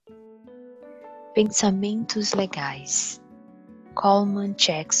Pensamentos legais. Coleman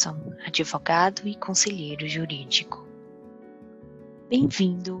Jackson, advogado e conselheiro jurídico.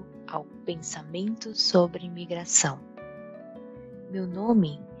 Bem-vindo ao Pensamento sobre Imigração. Meu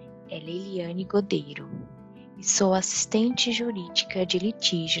nome é Leiliane Godeiro e sou assistente jurídica de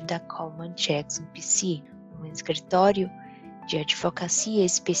litígio da Coleman Jackson PC, um escritório de advocacia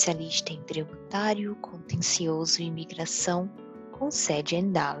especialista em tributário, contencioso e imigração, com sede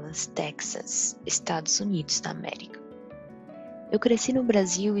em Dallas, Texas, Estados Unidos da América. Eu cresci no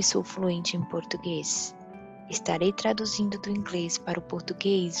Brasil e sou fluente em português. Estarei traduzindo do inglês para o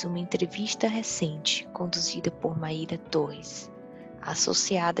português uma entrevista recente conduzida por Maíra Torres,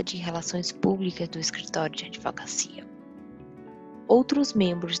 associada de Relações Públicas do Escritório de Advocacia. Outros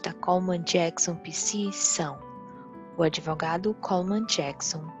membros da Coleman Jackson PC são o advogado Coleman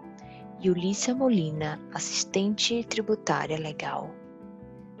Jackson, Yulissa Molina, assistente tributária legal,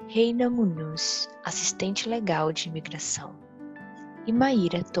 Reina Munuz, assistente legal de imigração, e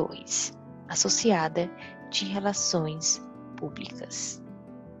Maíra Torres, associada de Relações Públicas.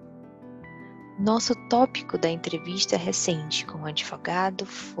 Nosso tópico da entrevista recente com o advogado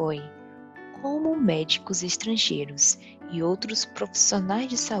foi como médicos estrangeiros e outros profissionais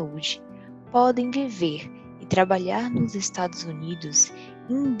de saúde podem viver e trabalhar nos Estados Unidos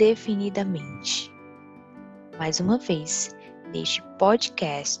indefinidamente. Mais uma vez, neste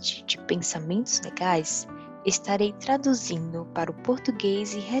podcast de Pensamentos Legais, estarei traduzindo para o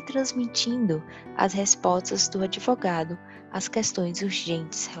português e retransmitindo as respostas do advogado às questões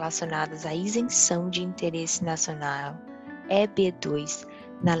urgentes relacionadas à isenção de interesse nacional EB2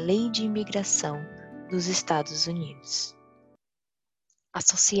 na Lei de Imigração dos Estados Unidos.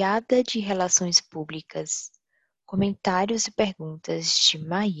 Associada de Relações Públicas, comentários e perguntas de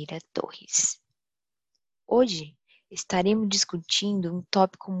Maíra Torres. Hoje estaremos discutindo um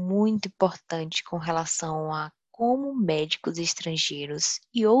tópico muito importante com relação a como médicos estrangeiros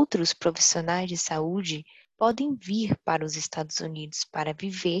e outros profissionais de saúde podem vir para os Estados Unidos para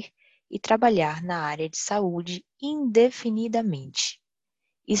viver e trabalhar na área de saúde indefinidamente.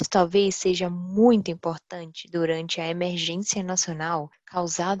 Isso talvez seja muito importante durante a emergência nacional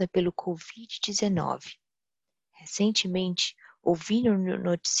causada pelo Covid-19. Recentemente, ouvi no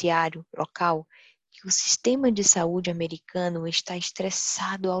noticiário local que o sistema de saúde americano está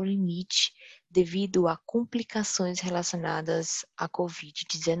estressado ao limite devido a complicações relacionadas à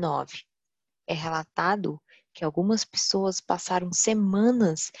Covid-19. É relatado que algumas pessoas passaram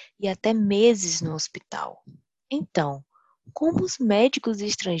semanas e até meses no hospital. Então, como os médicos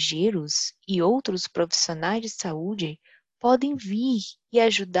estrangeiros e outros profissionais de saúde podem vir e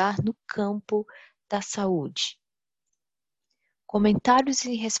ajudar no campo da saúde? Comentários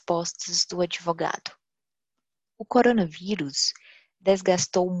e respostas do advogado. O coronavírus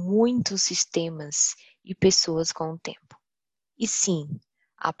desgastou muitos sistemas e pessoas com o tempo. E sim,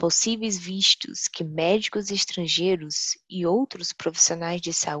 há possíveis vistos que médicos estrangeiros e outros profissionais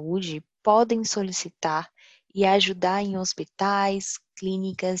de saúde podem solicitar e ajudar em hospitais,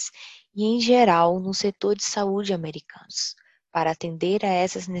 clínicas e, em geral, no setor de saúde americanos, para atender a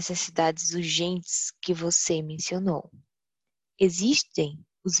essas necessidades urgentes que você mencionou. Existem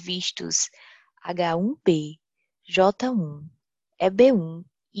os vistos H1B, J1, EB1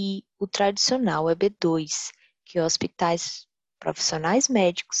 e o tradicional EB2, que hospitais, profissionais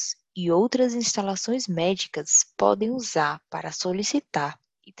médicos e outras instalações médicas podem usar para solicitar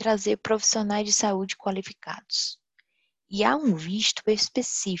e trazer profissionais de saúde qualificados. E há um visto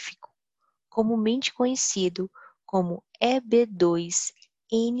específico, comumente conhecido como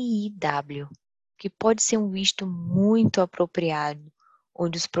EB2-NIW, que pode ser um visto muito apropriado,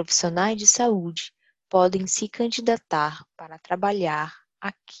 onde os profissionais de saúde podem se candidatar para trabalhar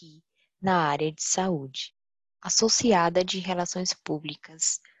aqui na área de saúde. Associada de Relações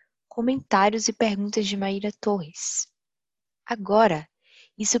Públicas, comentários e perguntas de Maíra Torres. Agora,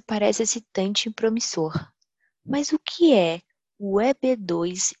 isso parece excitante e promissor, mas o que é o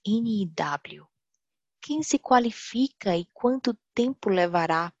EB2-NIW? Quem se qualifica e quanto tempo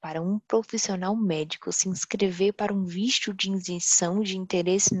levará para um profissional médico se inscrever para um visto de isenção de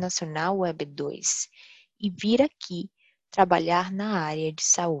interesse nacional EB2 e vir aqui trabalhar na área de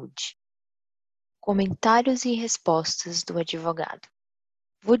saúde? Comentários e respostas do advogado.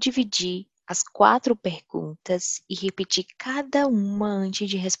 Vou dividir as 4 perguntas e repetir cada uma antes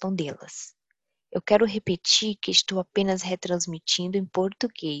de respondê-las. Eu quero repetir que estou apenas retransmitindo em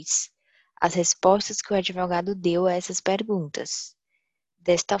português as respostas que o advogado deu a essas perguntas.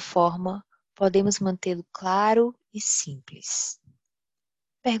 Desta forma, podemos mantê-lo claro e simples.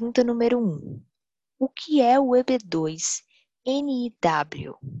 Pergunta número 1. O que é o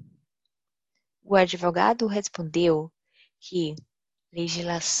EB2-NIW? O advogado respondeu que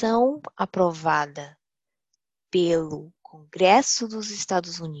legislação aprovada pelo Congresso dos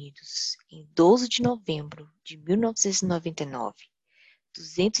Estados Unidos em 12 de novembro de 1999,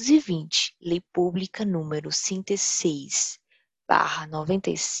 220, Lei Pública número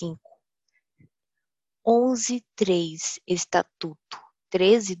 106/95, 11.3 Estatuto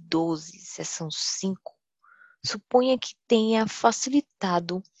 1312, seção 5, suponha que tenha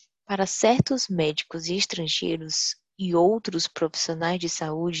facilitado para certos médicos e estrangeiros e outros profissionais de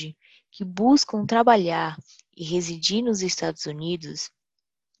saúde que buscam trabalhar e residir nos Estados Unidos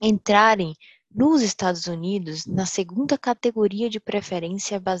entrarem nos Estados Unidos na segunda categoria de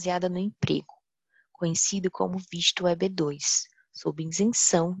preferência baseada no emprego, conhecido como visto EB2, sob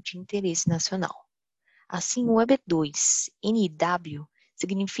isenção de interesse nacional. Assim, o EB2 NW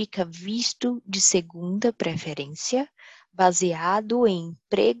significa visto de segunda preferência, baseado em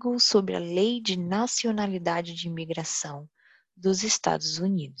emprego sob a Lei de Nacionalidade de Imigração dos Estados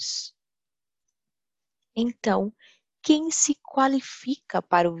Unidos. Então, quem se qualifica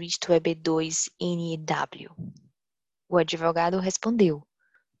para o visto EB2 NW? O advogado respondeu: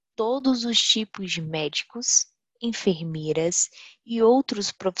 todos os tipos de médicos, enfermeiras e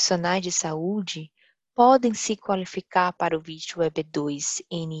outros profissionais de saúde podem se qualificar para o visto EB2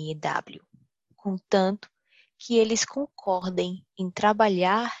 NW, contanto que eles concordem em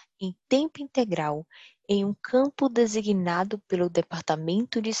trabalhar em tempo integral em um campo designado pelo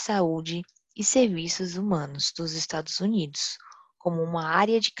Departamento de Saúde e Serviços Humanos dos Estados Unidos, como uma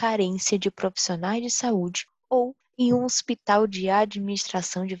área de carência de profissionais de saúde ou em um hospital de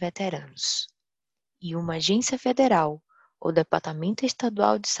administração de veteranos. E uma agência federal ou Departamento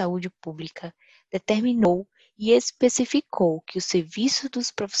Estadual de Saúde Pública determinou e especificou que o serviço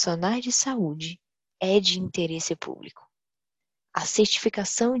dos profissionais de saúde é de interesse público. A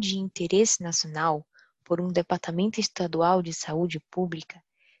certificação de interesse nacional por um Departamento Estadual de Saúde Pública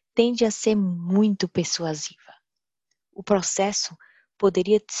tende a ser muito persuasiva. O processo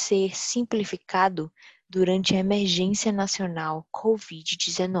poderia ser simplificado durante a emergência nacional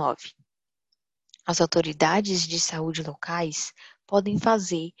Covid-19. As autoridades de saúde locais podem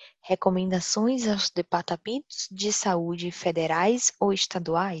fazer recomendações aos departamentos de saúde federais ou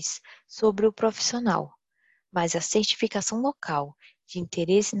estaduais sobre o profissional, mas a certificação local de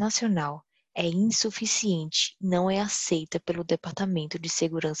interesse nacional é insuficiente e não é aceita pelo Departamento de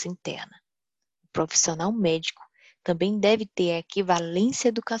Segurança Interna. O profissional médico também deve ter a equivalência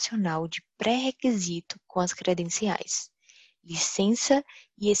educacional de pré-requisito com as credenciais, licença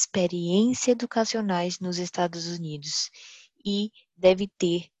e experiência educacionais nos Estados Unidos e deve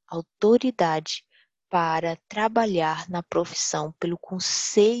ter autoridade para trabalhar na profissão pelo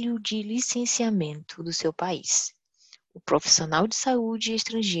Conselho de Licenciamento do seu país. O profissional de saúde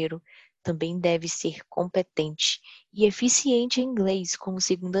estrangeiro também deve ser competente e eficiente em inglês como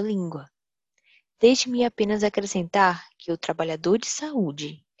segunda língua. Deixe-me apenas acrescentar que o trabalhador de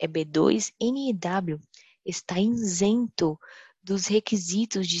saúde EB2 NW está isento dos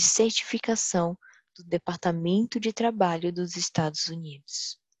requisitos de certificação do Departamento de Trabalho dos Estados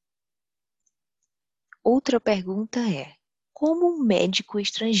Unidos. Outra pergunta é: como um médico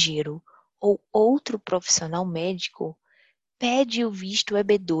estrangeiro ou outro profissional médico pede o visto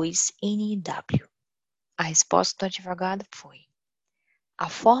EB2 NW? A resposta do advogado foi: a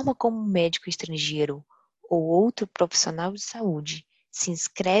forma como um médico estrangeiro ou outro profissional de saúde se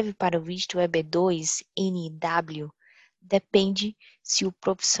inscreve para o visto EB2 NW depende se o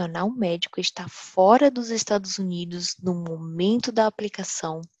profissional médico está fora dos Estados Unidos no momento da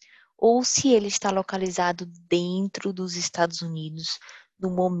aplicação ou se ele está localizado dentro dos Estados Unidos no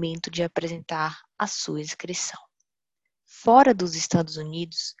momento de apresentar a sua inscrição. Fora dos Estados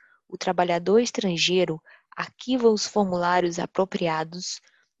Unidos, o trabalhador estrangeiro arquiva os formulários apropriados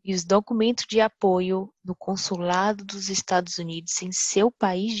e os documentos de apoio no consulado dos Estados Unidos em seu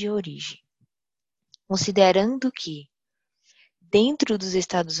país de origem. Considerando que, dentro dos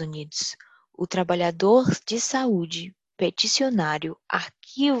Estados Unidos, o trabalhador de saúde peticionário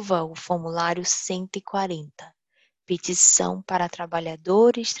arquiva o formulário 140, petição para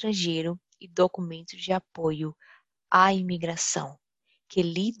trabalhador estrangeiro e documentos de apoio à imigração, que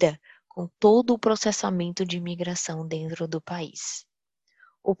lida com todo o processamento de imigração dentro do país.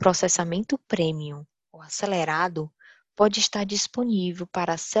 O processamento premium ou acelerado pode estar disponível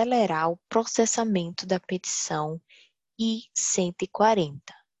para acelerar o processamento da petição I-140.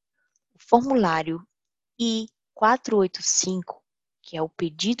 O formulário I-485, que é o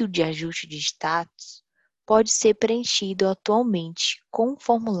pedido de ajuste de status, pode ser preenchido atualmente com o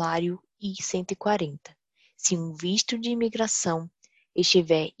formulário I-140, se um visto de imigração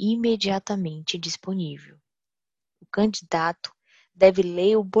estiver imediatamente disponível. O candidato deve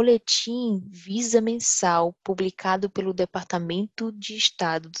ler o boletim Visa mensal publicado pelo Departamento de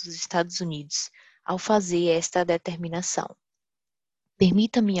Estado dos Estados Unidos ao fazer esta determinação.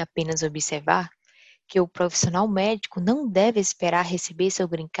 Permita-me apenas observar que o profissional médico não deve esperar receber seu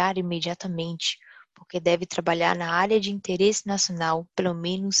green card imediatamente, porque deve trabalhar na área de interesse nacional pelo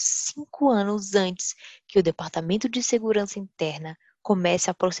menos 5 anos antes que o Departamento de Segurança Interna comece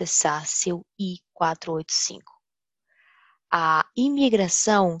a processar seu I-485. A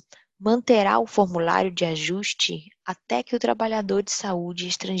imigração manterá o formulário de ajuste até que o trabalhador de saúde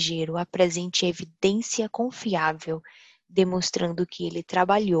estrangeiro apresente evidência confiável demonstrando que ele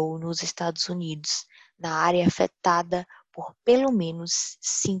trabalhou nos Estados Unidos na área afetada por pelo menos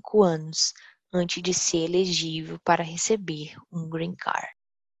 5 anos antes de ser elegível para receber um green card.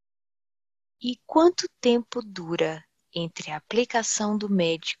 E quanto tempo dura entre a aplicação do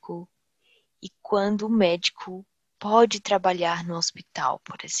médico e quando o médico pode trabalhar no hospital,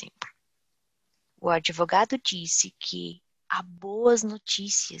 por exemplo? O advogado disse que há boas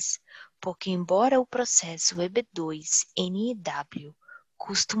notícias, porque embora o processo EB2-NIW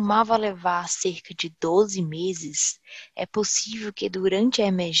costumava levar cerca de 12 meses, é possível que durante a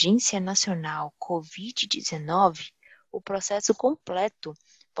emergência nacional COVID-19, o processo completo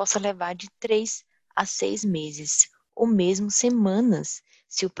possa levar de 3 a 6 meses, ou mesmo semanas,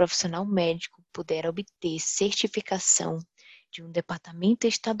 se o profissional médico puder obter certificação de um departamento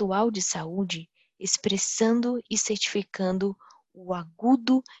estadual de saúde expressando e certificando o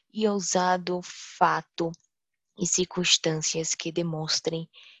agudo e ousado fato e circunstâncias que demonstrem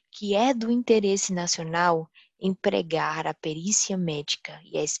que é do interesse nacional empregar a perícia médica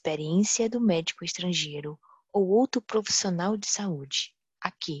e a experiência do médico estrangeiro ou outro profissional de saúde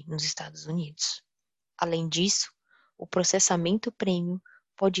aqui nos Estados Unidos. Além disso, o processamento prêmio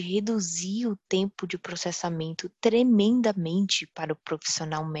pode reduzir o tempo de processamento tremendamente para o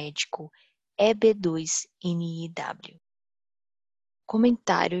profissional médico EB2-NIW.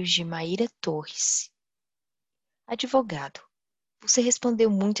 Comentários de Maíra Torres. Advogado, você respondeu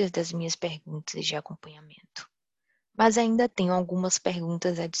muitas das minhas perguntas de acompanhamento, mas ainda tenho algumas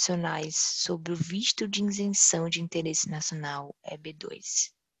perguntas adicionais sobre o visto de isenção de interesse nacional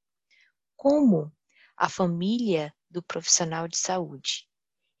EB2. Como a família do profissional de saúde,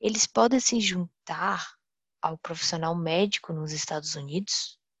 eles podem se juntar ao profissional médico nos Estados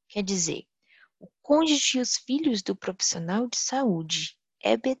Unidos? Quer dizer, o cônjuge e os filhos do profissional de saúde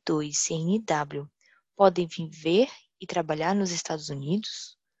EB2-NIW podem viver e trabalhar nos Estados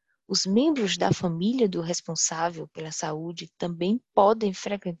Unidos? Os membros da família do responsável pela saúde também podem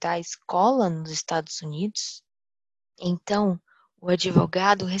frequentar a escola nos Estados Unidos? Então, o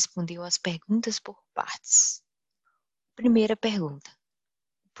advogado respondeu às perguntas por partes. Primeira pergunta: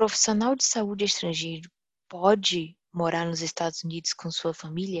 o profissional de saúde estrangeiro pode morar nos Estados Unidos com sua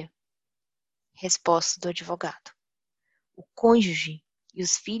família? Resposta do advogado: o cônjuge e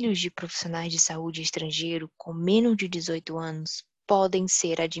os filhos de profissionais de saúde estrangeiro com menos de 18 anos podem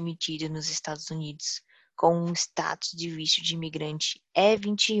ser admitidos nos Estados Unidos com um status de visto de imigrante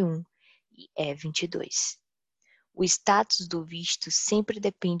E21 e E22. O status do visto sempre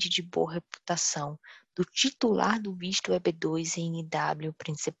depende de boa reputação do titular do visto EB2-NIW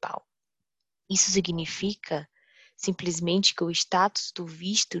principal. Isso significa simplesmente que o status do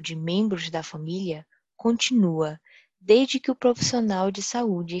visto de membros da família continua desde que o profissional de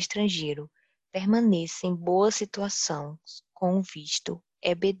saúde estrangeiro permaneça em boa situação com o visto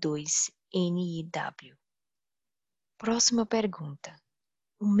EB2-NIW. Próxima pergunta.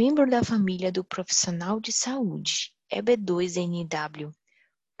 O membro da família do profissional de saúde EB2-NIW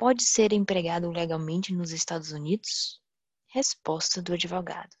pode ser empregado legalmente nos Estados Unidos? Resposta do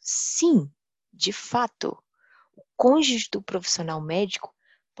advogado: sim, de fato. O cônjuge do profissional médico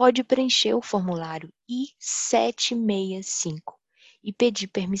pode preencher o formulário I-765 e pedir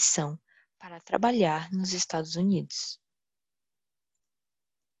permissão para trabalhar nos Estados Unidos.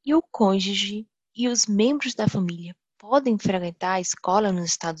 E o cônjuge e os membros da família podem frequentar a escola nos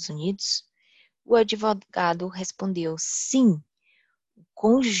Estados Unidos? O advogado respondeu sim. O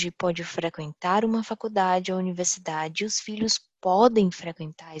cônjuge pode frequentar uma faculdade ou universidade e os filhos podem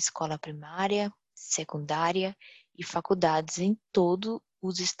frequentar a escola primária, secundária e faculdades em todos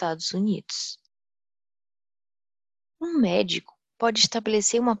os Estados Unidos. Um médico pode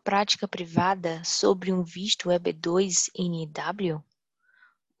estabelecer uma prática privada sobre um visto EB2-NIW?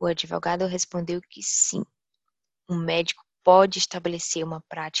 O advogado respondeu que sim. Um médico pode estabelecer uma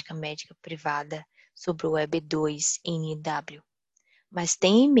prática médica privada sobre o EB2-NIW, mas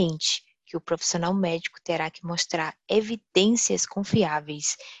tenha em mente que o profissional médico terá que mostrar evidências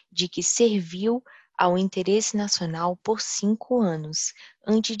confiáveis de que serviu ao interesse nacional por 5 anos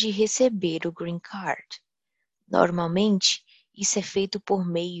antes de receber o Green Card. Normalmente, isso é feito por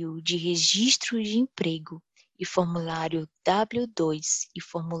meio de registro de emprego e formulário W2 e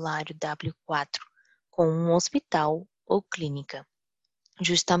formulário W4 com um hospital ou clínica,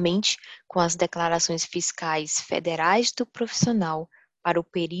 justamente com as declarações fiscais federais do profissional para o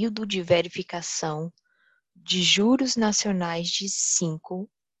período de verificação de juros nacionais de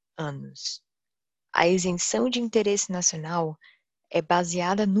 5 anos. A isenção de interesse nacional é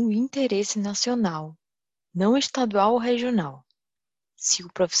baseada no interesse nacional, não estadual ou regional. Se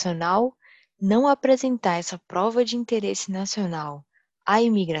o profissional não apresentar essa prova de interesse nacional à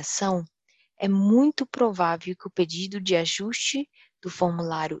imigração, é muito provável que o pedido de ajuste do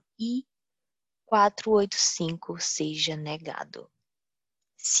formulário I-485 seja negado.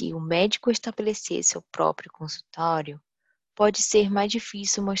 Se o médico estabelecer seu próprio consultório, pode ser mais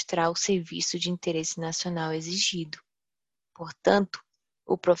difícil mostrar o serviço de interesse nacional exigido. Portanto,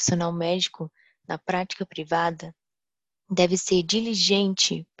 o profissional médico, na prática privada, deve ser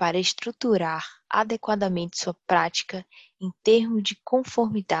diligente para estruturar adequadamente sua prática em termos de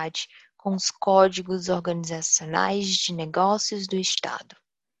conformidade com os códigos organizacionais de negócios do Estado,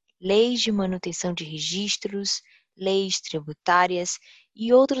 leis de manutenção de registros, leis tributárias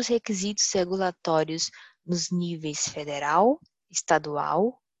e outros requisitos regulatórios nos níveis federal,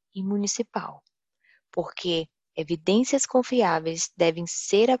 estadual e municipal, porque evidências confiáveis devem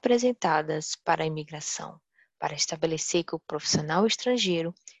ser apresentadas para a imigração, para estabelecer que o profissional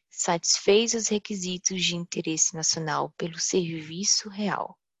estrangeiro satisfez os requisitos de interesse nacional pelo serviço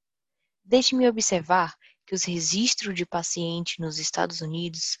real. Deixe-me observar que os registros de paciente nos Estados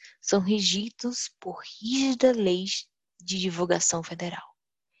Unidos são regidos por rígidas leis de divulgação federal.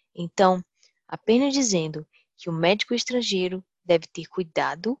 Então, apenas dizendo que o médico estrangeiro deve ter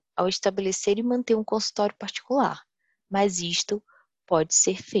cuidado ao estabelecer e manter um consultório particular, mas isto pode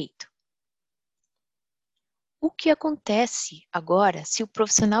ser feito. O que acontece agora se o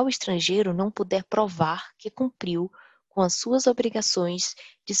profissional estrangeiro não puder provar que cumpriu com as suas obrigações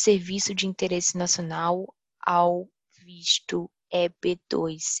de serviço de interesse nacional ao visto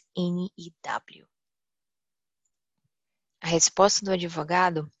EB2-NIW? A resposta do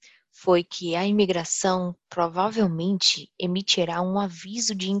advogado foi que a imigração provavelmente emitirá um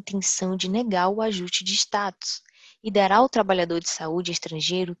aviso de intenção de negar o ajuste de status e dará ao trabalhador de saúde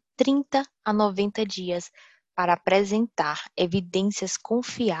estrangeiro 30 a 90 dias para apresentar evidências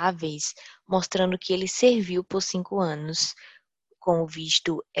confiáveis mostrando que ele serviu por 5 anos com o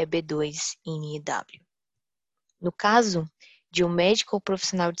visto EB2-NIW. No caso de um médico ou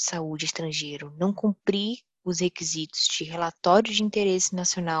profissional de saúde estrangeiro não cumprir os requisitos de relatório de interesse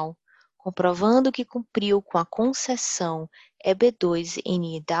nacional, comprovando que cumpriu com a concessão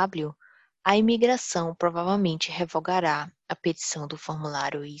EB2-NIW, a imigração provavelmente revogará a petição do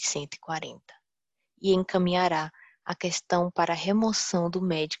formulário I-140 e encaminhará a questão para a remoção do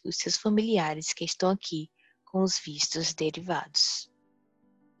médico e seus familiares que estão aqui com os vistos derivados.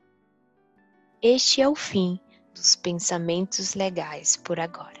 Este é o fim dos pensamentos legais por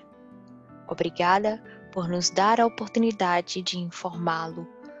agora. Obrigada por nos dar a oportunidade de informá-lo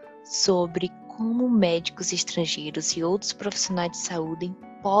sobre como médicos estrangeiros e outros profissionais de saúde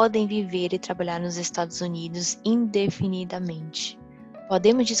podem viver e trabalhar nos Estados Unidos indefinidamente.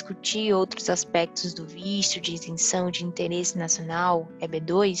 Podemos discutir outros aspectos do visto de isenção de interesse nacional,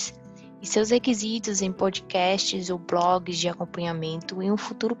 EB2, e seus requisitos em podcasts ou blogs de acompanhamento em um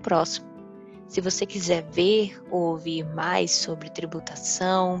futuro próximo. Se você quiser ver ou ouvir mais sobre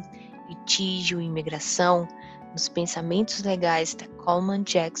tributação, litígio e imigração nos pensamentos legais da Coleman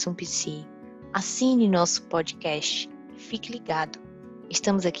Jackson PC, assine nosso podcast e fique ligado.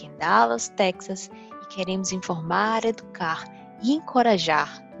 Estamos aqui em Dallas, Texas e queremos informar, educar e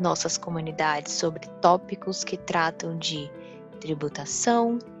encorajar nossas comunidades sobre tópicos que tratam de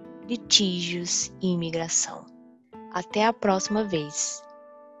tributação, litígios e imigração. Até a próxima vez.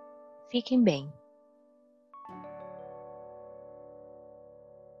 Fiquem bem.